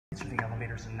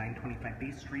elevators in 925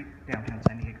 B Street, downtown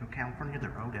San Diego, California.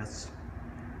 They're OTIS.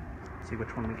 Let's see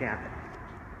which one we got.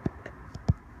 I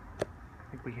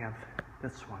think we have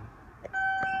this one.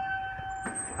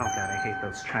 Oh god, I hate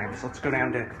those chimes. Let's go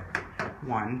down to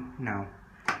 1, no,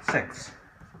 6.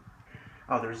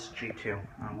 Oh, there's G2.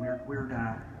 Weird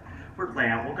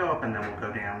layout. We'll go up and then we'll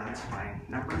go down. That's fine.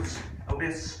 Numbers,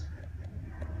 OTIS.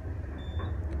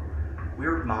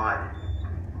 Weird mod.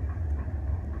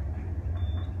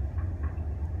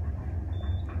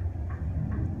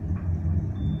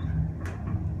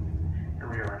 Here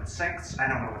we are at 6. I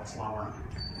don't know what's lower.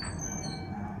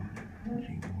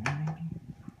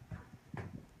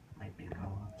 Might be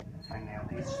lower. Find out.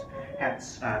 These had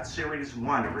Series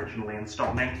 1 originally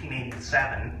installed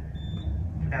 1987.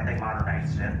 Yeah, they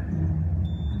modernized it.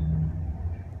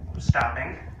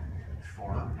 Stopping.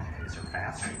 4. These are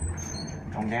fast.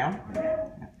 Going down.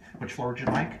 Which floor would you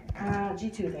like?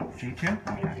 G2, thanks. G2?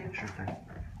 Okay, sure thing.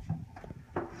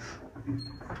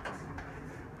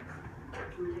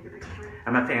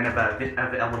 I'm a fan of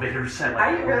elevators.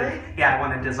 Are you really? Yeah, I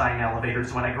want to design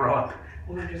elevators when I grow up.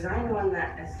 Well, design one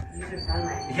that is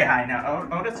user-friendly. Yeah, I know.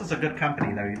 OTIS is a good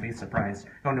company, though. You'd be surprised.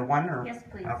 Going to 1 or? Yes,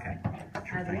 please. Okay.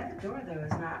 Sure The other door, though,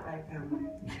 is not like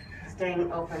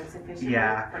staying open sufficiently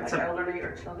for like elderly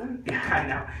or children. Yeah, I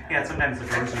know. Yeah, sometimes the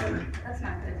doors are. That's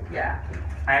not good. Yeah.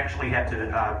 I actually had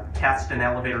to test an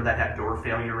elevator that had door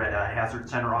failure at a hazard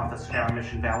center office down in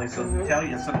Mission Valley. So I tell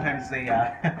you, sometimes they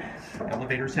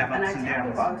elevators have ups and I tell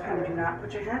downs. people all the time, do not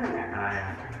put your hand in there.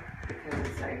 Yeah. Because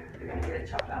it's like, you're going to get it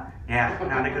chopped off. Yeah,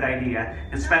 not a good idea.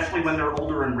 Especially when they're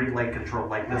older and relay controlled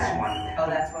like this one. Oh,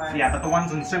 that's why. Yeah, but the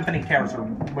ones in Symphony cars are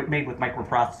made with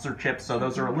microprocessor chips, so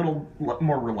those are a little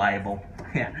more reliable.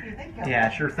 Yeah, yeah,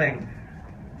 sure thing.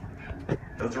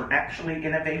 Those are actually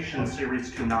Innovation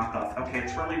Series 2 knockoff. Okay,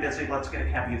 it's really busy. Let's get a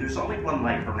cab. There's only one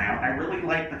light for now. I really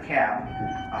like the cab.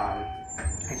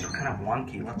 These are kind of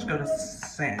wonky. Let's go to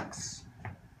 6.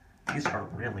 These are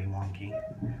really wonky.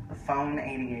 The phone,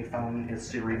 ADA phone, is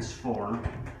Series 4.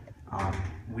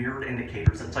 Weird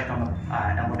indicators. It's like on the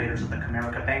elevators at the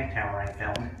Comerica Bank Tower I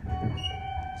filmed.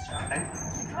 Stopping.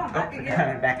 Oh, back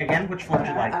again. Back again? Which floor would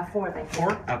you like? 4, thank you.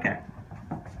 4? Okay.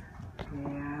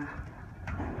 Yeah.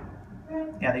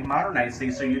 Yeah, they modernized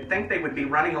these, so you'd think they would be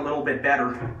running a little bit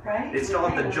better. Right? They still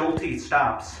have the jolty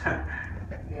stops.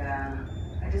 Yeah.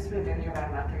 I just moved in here about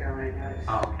a month ago right now.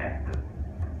 Oh, okay.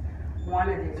 One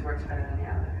of these works better than the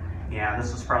other. Yeah,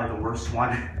 this is probably the worst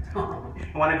one.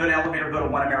 You want a good elevator, go to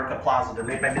One America Plaza. They're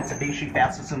made by Mitsubishi,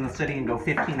 fastest in the city, and go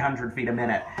 1,500 feet a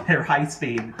minute. They're high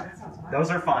speed. That sounds fun. Those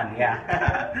are fun,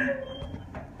 yeah.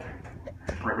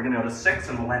 Right, we're going to go to 6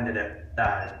 and we'll end it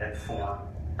at 4.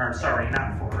 Or, sorry,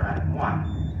 not 4, at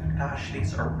 1. Gosh,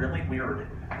 these are really weird.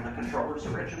 Are the controllers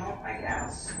original? I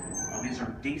guess. Well, these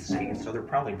are DC, so they're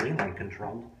probably relay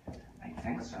controlled. I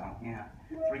think so, yeah.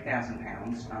 3,000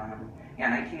 pounds.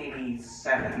 Yeah,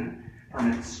 1987.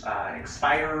 Permits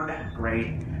expired.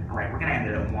 Great. All right, we're going to end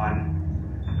it at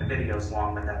 1. The video's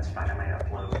long, but that's fine. I might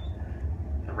upload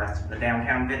the rest of the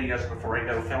downtown videos before I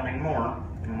go filming more.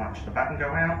 You can watch the button go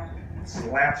out. It's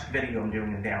the last video I'm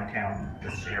doing in downtown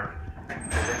this year.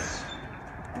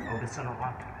 OTIS in a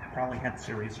lot. I probably had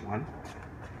Series 1.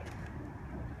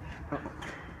 Oh,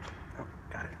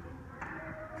 got it.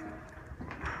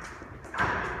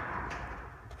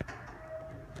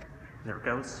 There it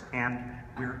goes, and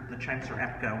the chimes are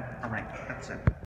at go. All right, that's it.